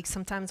last week,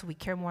 sometimes we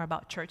care more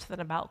about church than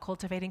about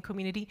cultivating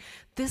community.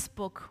 This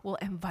book will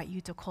invite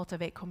you to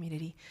cultivate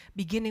community,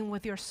 beginning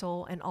with your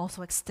soul and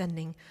also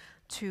extending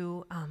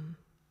to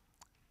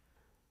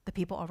the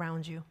people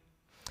around you.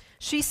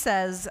 She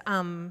says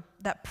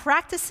that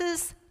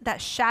practices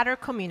that shatter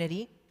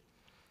community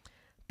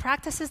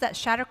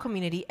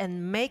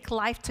and make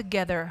life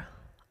together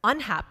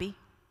unhappy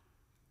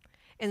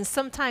and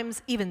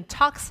sometimes even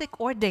toxic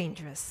or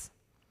dangerous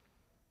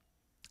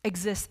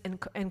exist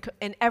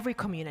in every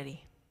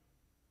community.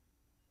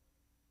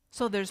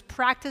 So there's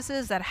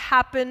practices that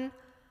happen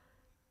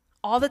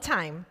all the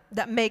time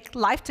that make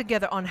life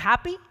together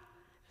unhappy,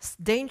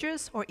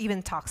 dangerous, or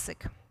even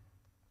toxic.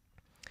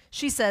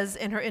 She says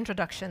in her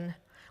introduction,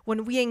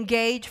 when we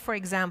engage, for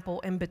example,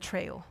 in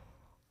betrayal,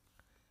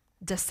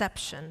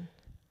 deception,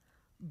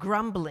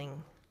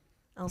 grumbling.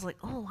 I was like,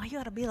 oh, why you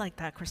gotta be like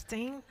that,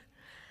 Christine?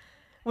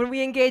 When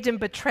we engage in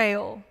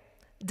betrayal,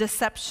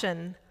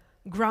 deception,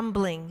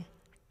 grumbling,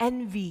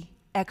 envy,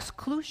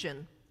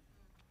 exclusion,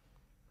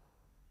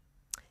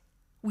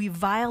 we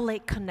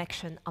violate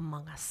connection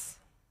among us.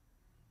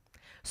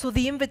 So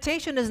the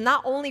invitation is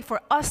not only for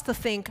us to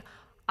think,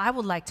 I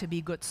would like to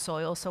be good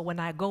soil, so when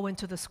I go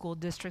into the school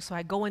district, so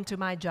I go into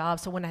my job,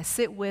 so when I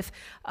sit with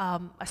a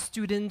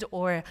student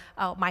or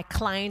my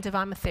client, if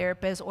I'm a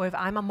therapist, or if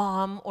I'm a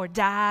mom or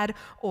dad,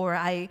 or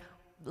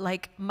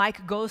like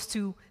Mike goes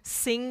to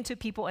sing to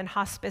people in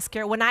hospice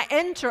care, when I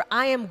enter,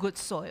 I am good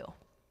soil.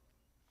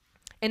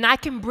 And I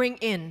can bring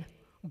in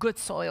good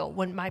soil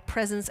when my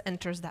presence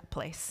enters that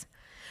place.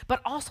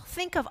 But also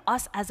think of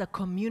us as a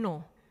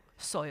communal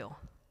soil.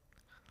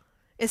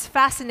 It's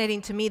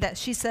fascinating to me that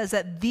she says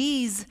that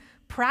these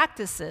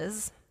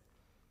practices,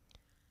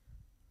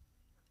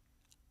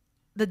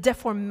 the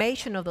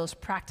deformation of those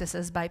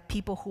practices by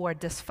people who are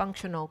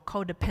dysfunctional,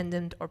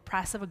 codependent, or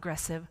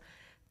passive-aggressive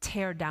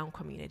tear down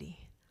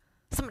community.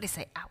 Somebody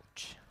say,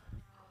 ouch.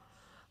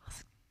 I was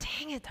like,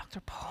 dang it, Dr.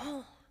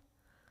 Paul.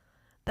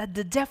 That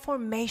the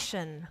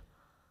deformation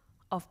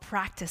of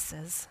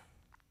practices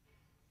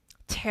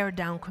tear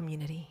down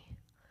community.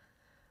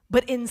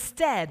 But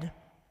instead,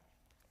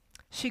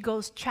 she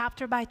goes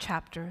chapter by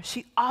chapter.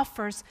 She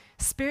offers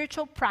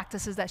spiritual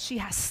practices that she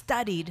has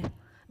studied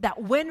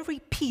that when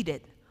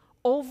repeated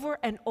over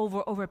and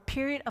over a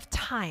period of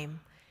time,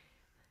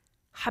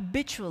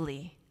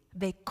 habitually,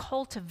 they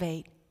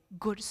cultivate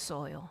good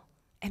soil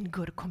and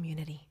good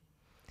community.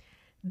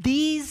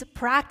 These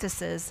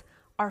practices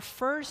are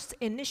first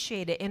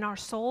initiated in our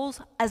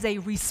souls as a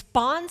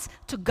response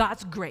to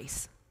God's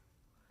grace.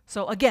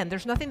 So again,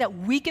 there's nothing that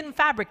we can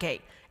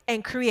fabricate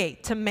and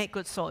create to make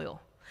good soil.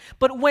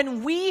 But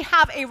when we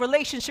have a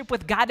relationship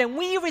with God and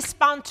we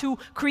respond to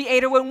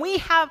Creator, when we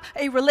have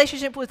a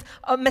relationship with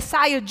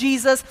Messiah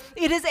Jesus,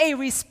 it is a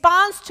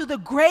response to the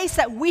grace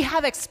that we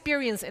have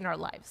experienced in our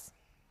lives.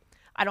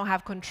 I don't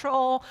have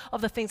control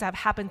of the things that have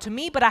happened to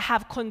me, but I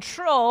have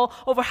control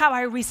over how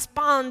I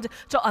respond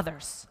to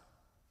others.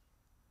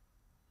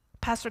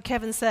 Pastor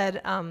Kevin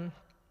said,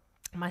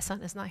 my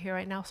son is not here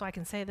right now, so I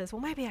can say this.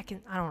 Well, maybe I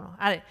can, I don't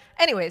know.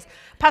 Anyways,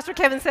 Pastor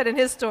Kevin said in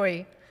his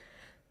story,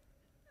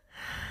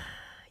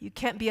 you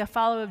can't be a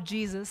follower of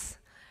Jesus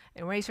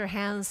and raise your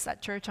hands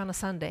at church on a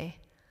Sunday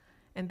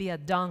and be a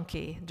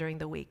donkey during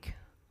the week.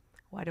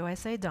 Why do I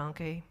say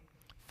donkey?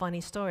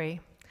 Funny story.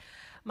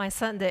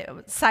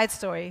 Side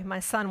story, my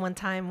son one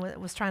time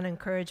was trying to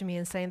encourage me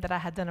and saying that I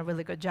had done a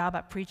really good job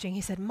at preaching.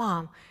 He said,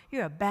 Mom,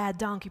 you're a bad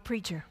donkey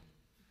preacher.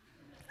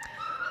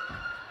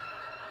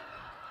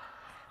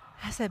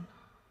 I said,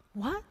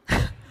 what?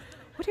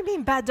 What do you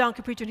mean bad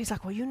donkey preacher? And he's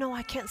like, well, you know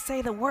I can't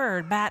say the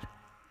word bad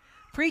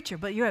preacher,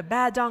 but you're a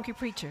bad donkey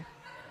preacher.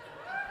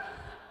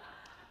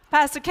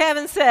 Pastor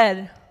Kevin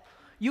said,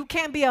 you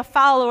can't be a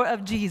follower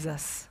of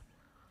Jesus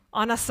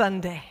on a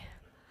Sunday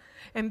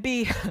and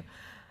be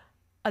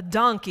a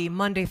donkey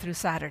Monday through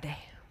Saturday.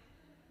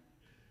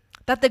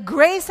 That the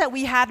grace that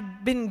we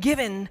had been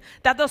given,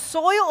 that the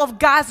soil of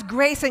God's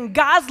grace and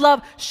God's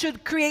love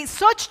should create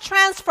such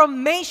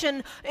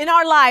transformation in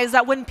our lives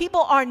that when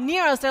people are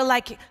near us, they're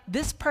like,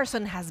 this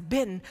person has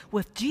been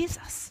with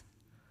Jesus.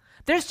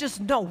 There's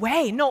just no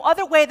way, no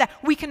other way that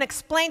we can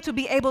explain to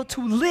be able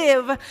to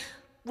live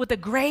with the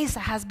grace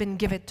that has been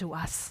given to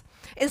us.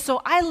 And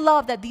so I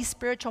love that these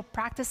spiritual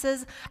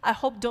practices, I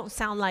hope don't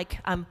sound like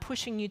I'm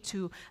pushing you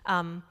to,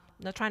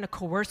 not trying to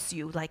coerce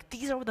you, like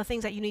these are the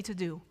things that you need to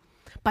do,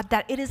 but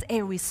that it is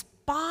a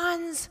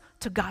response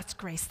to God's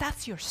grace.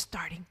 That's your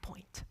starting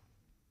point.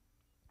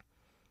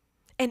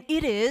 And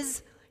it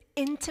is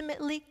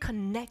intimately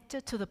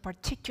connected to the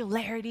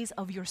particularities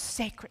of your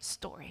sacred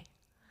story.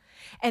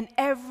 And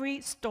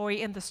every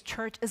story in this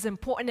church is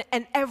important,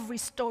 and every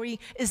story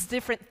is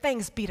different.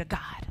 Thanks be to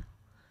God.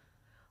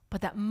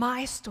 But that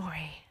my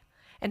story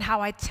and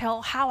how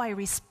I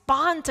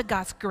respond to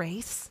God's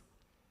grace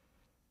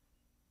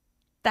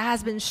that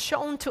has been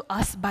shown to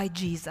us by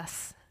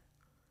Jesus,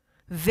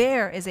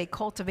 there is a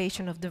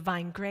cultivation of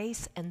divine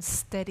grace and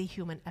steady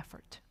human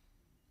effort.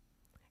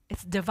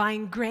 It's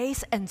divine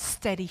grace and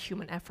steady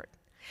human effort.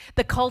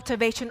 The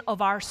cultivation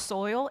of our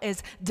soil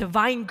is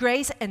divine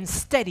grace and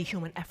steady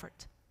human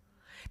effort.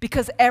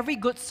 Because every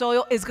good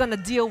soil is going to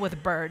deal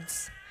with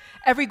birds.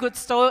 Every good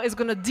soil is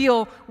going to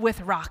deal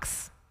with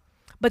rocks.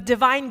 But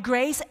divine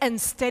grace and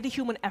steady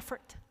human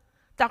effort,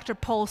 Dr.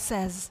 Paul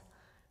says,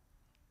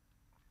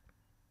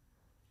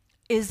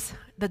 is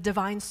the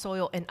divine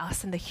soil in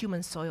us and the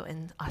human soil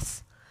in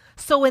us.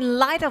 So in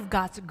light of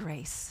God's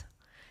grace,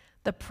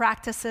 the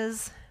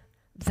practices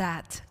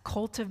that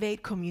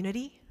cultivate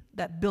community,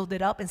 that build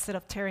it up instead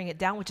of tearing it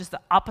down, which is the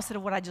opposite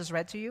of what I just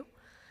read to you,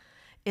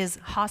 is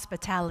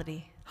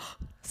hospitality.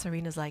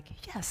 Serena's like,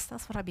 yes,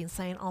 that's what I've been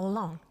saying all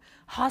along.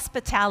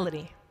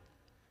 Hospitality,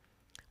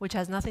 which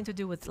has nothing to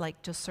do with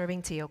like just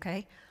serving tea,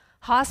 okay?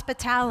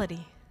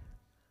 Hospitality,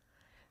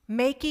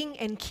 making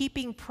and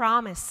keeping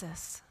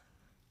promises,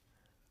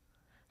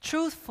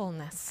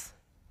 truthfulness,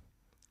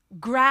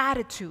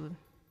 gratitude,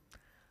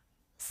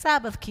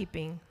 Sabbath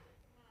keeping.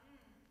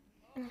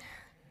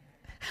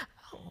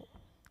 Oh,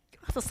 you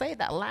have to say it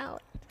that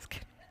loud.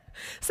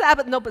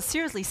 Sabbath, no, but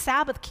seriously,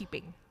 Sabbath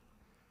keeping.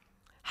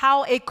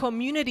 How a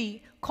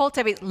community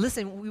cultivates.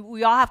 Listen,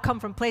 we all have come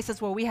from places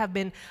where we have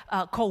been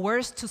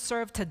coerced to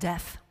serve to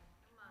death.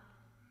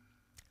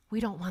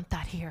 We don't want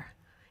that here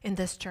in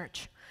this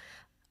church.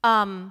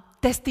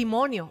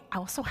 Testimonio. I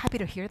was so happy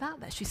to hear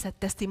that she said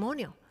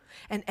testimonio.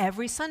 And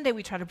every Sunday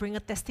we try to bring a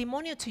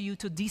testimonial to you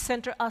to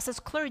decenter us as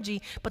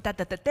clergy, but that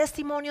the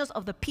testimonials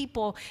of the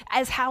people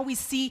as how we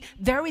see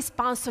their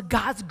response to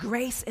God's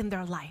grace in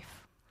their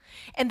life.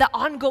 And the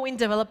ongoing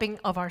developing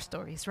of our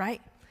stories,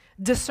 right?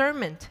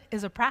 Discernment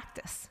is a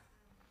practice.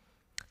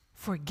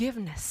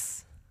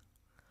 Forgiveness,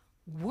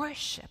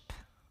 worship,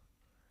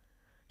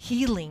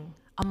 healing,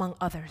 among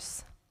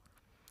others.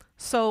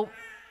 So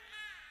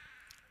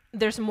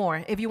there's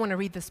more. If you want to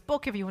read this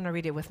book, if you want to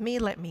read it with me,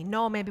 let me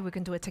know. Maybe we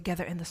can do it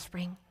together in the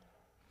spring.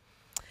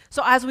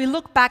 So as we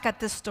look back at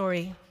this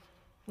story,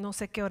 no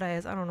sé qué hora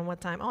es, I don't know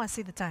what time. Oh, I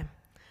see the time.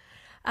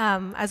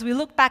 As we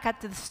look back at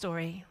this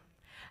story,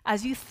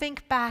 as you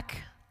think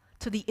back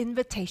to the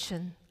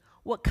invitation,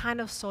 what kind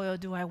of soil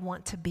do I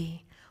want to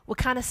be? What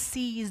kind of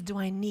seeds do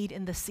I need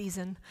in the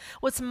season?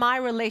 What's my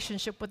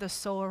relationship with the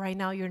sower right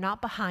now? You're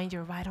not behind,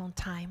 you're right on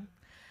time.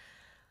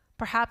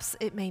 Perhaps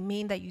it may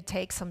mean that you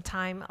take some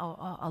time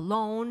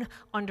alone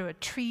under a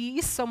tree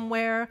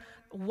somewhere,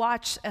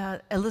 watch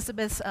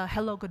Elizabeth's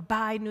Hello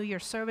Goodbye New Year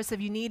service. If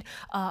you need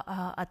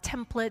a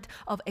template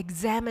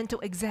to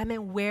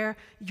examine where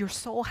your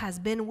soul has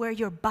been, where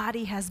your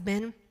body has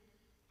been.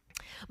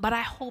 But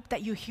I hope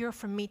that you hear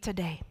from me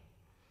today.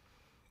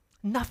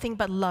 Nothing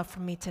but love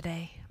from me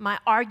today. My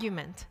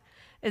argument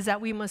is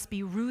that we must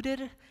be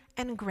rooted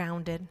and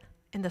grounded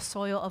in the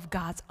soil of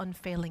God's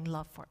unfailing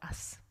love for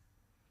us.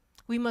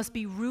 We must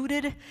be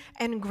rooted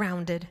and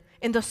grounded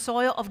in the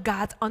soil of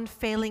God's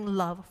unfailing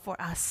love for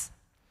us.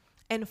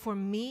 And for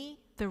me,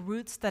 the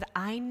roots that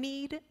I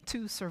need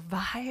to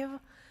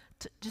survive,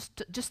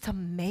 just to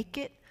make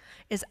it,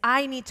 is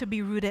I need to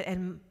be rooted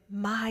in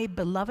my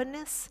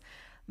belovedness,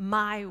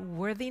 my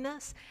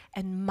worthiness,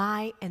 and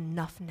my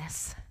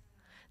enoughness.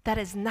 That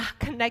is not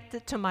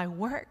connected to my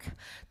work,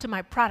 to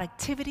my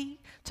productivity,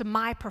 to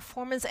my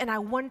performance, and I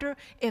wonder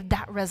if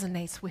that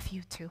resonates with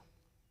you too.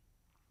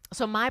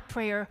 So my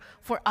prayer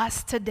for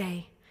us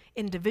today,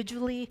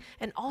 individually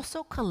and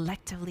also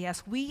collectively,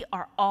 as we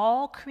are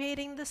all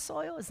creating this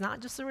soil, it's not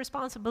just the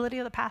responsibility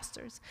of the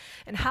pastors,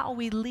 and how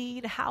we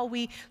lead, how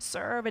we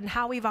serve, and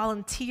how we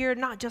volunteer,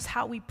 not just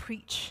how we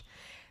preach.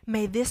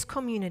 May this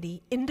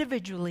community,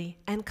 individually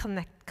and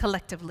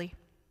collectively,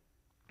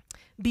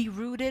 be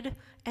rooted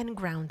and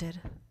grounded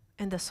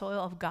in the soil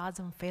of God's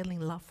unfailing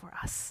love for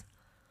us.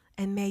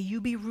 And may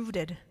you be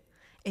rooted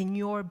in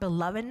your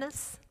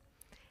belovedness,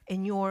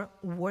 in your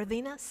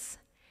worthiness,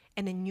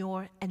 and in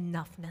your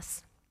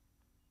enoughness.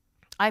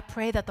 I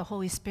pray that the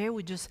Holy Spirit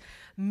would just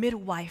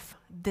midwife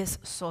this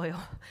soil,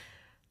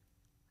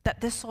 that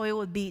this soil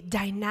would be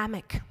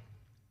dynamic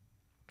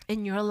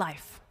in your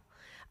life.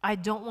 I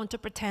don't want to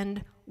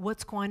pretend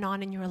what's going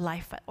on in your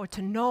life or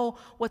to know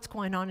what's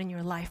going on in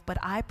your life, but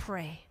I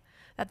pray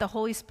that the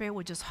Holy Spirit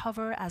would just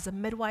hover as a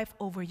midwife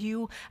over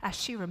you as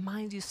she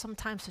reminds you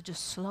sometimes to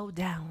just slow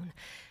down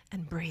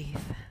and breathe.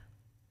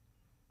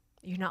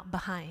 You're not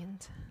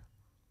behind.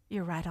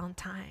 You're right on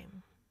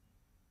time.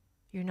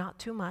 You're not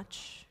too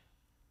much.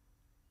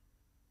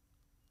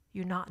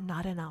 You're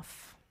not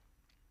enough.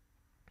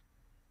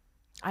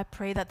 I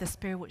pray that the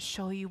Spirit would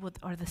show you what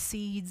are the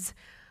seeds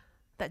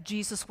that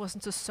Jesus wants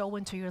to sow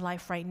into your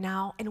life right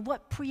now, and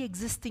what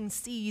pre-existing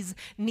seeds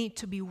need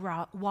to be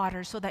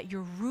watered so that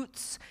your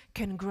roots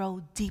can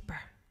grow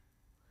deeper,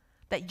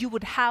 that you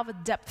would have a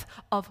depth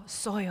of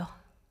soil,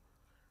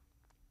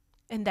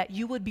 and that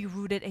you would be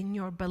rooted in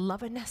your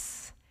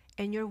belovedness,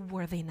 and your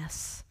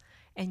worthiness,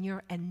 and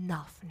your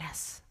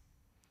enoughness.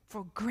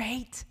 For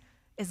great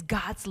is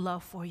God's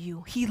love for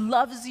you. He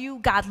loves you.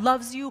 God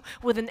loves you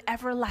with an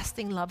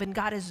everlasting love, and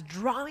God is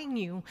drawing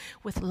you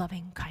with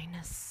loving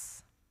kindness.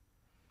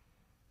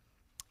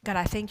 God,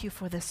 I thank you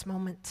for this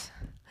moment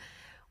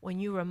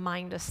when you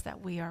remind us that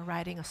we are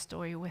writing a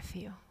story with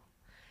you.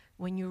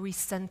 when you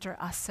recenter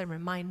us and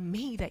remind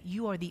me that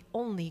you are the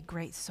only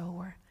great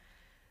sower,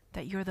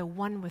 that you're the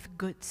one with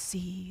good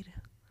seed.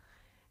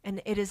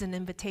 And it is an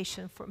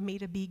invitation for me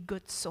to be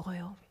good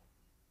soil.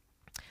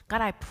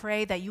 God, I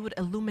pray that you would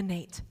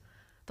illuminate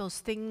those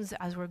things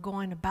as we're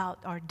going about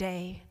our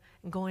day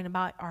and going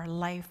about our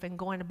life and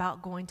going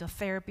about going to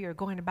therapy or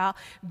going about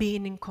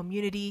being in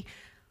community,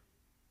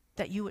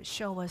 that you would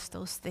show us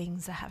those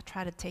things that have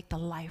tried to take the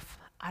life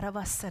out of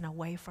us and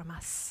away from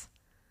us,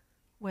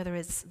 whether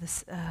it's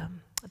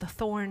the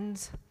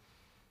thorns,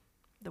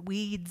 the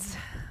weeds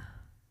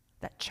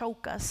that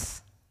choke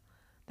us,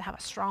 that have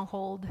a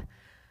stronghold,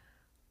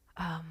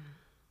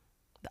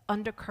 the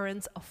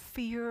undercurrents of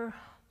fear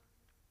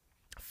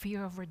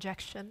of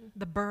rejection,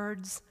 the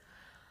birds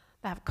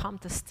that have come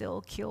to steal,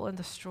 kill, and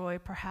destroy,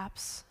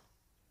 perhaps,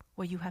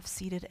 what you have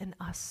seeded in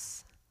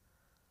us.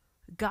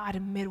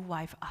 God,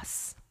 midwife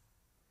us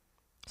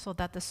so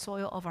that the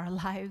soil of our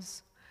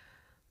lives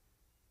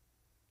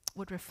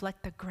would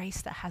reflect the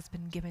grace that has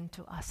been given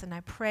to us. And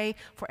I pray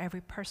for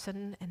every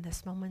person in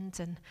this moment,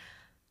 and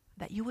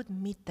that you would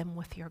meet them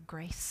with your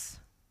grace.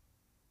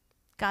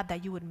 God,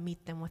 that you would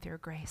meet them with your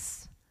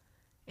grace,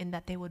 and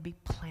that they would be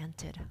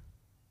planted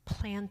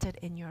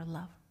in your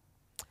love.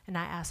 And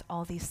I ask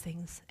all these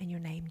things in your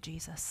name,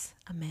 Jesus.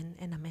 Amen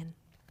and amen.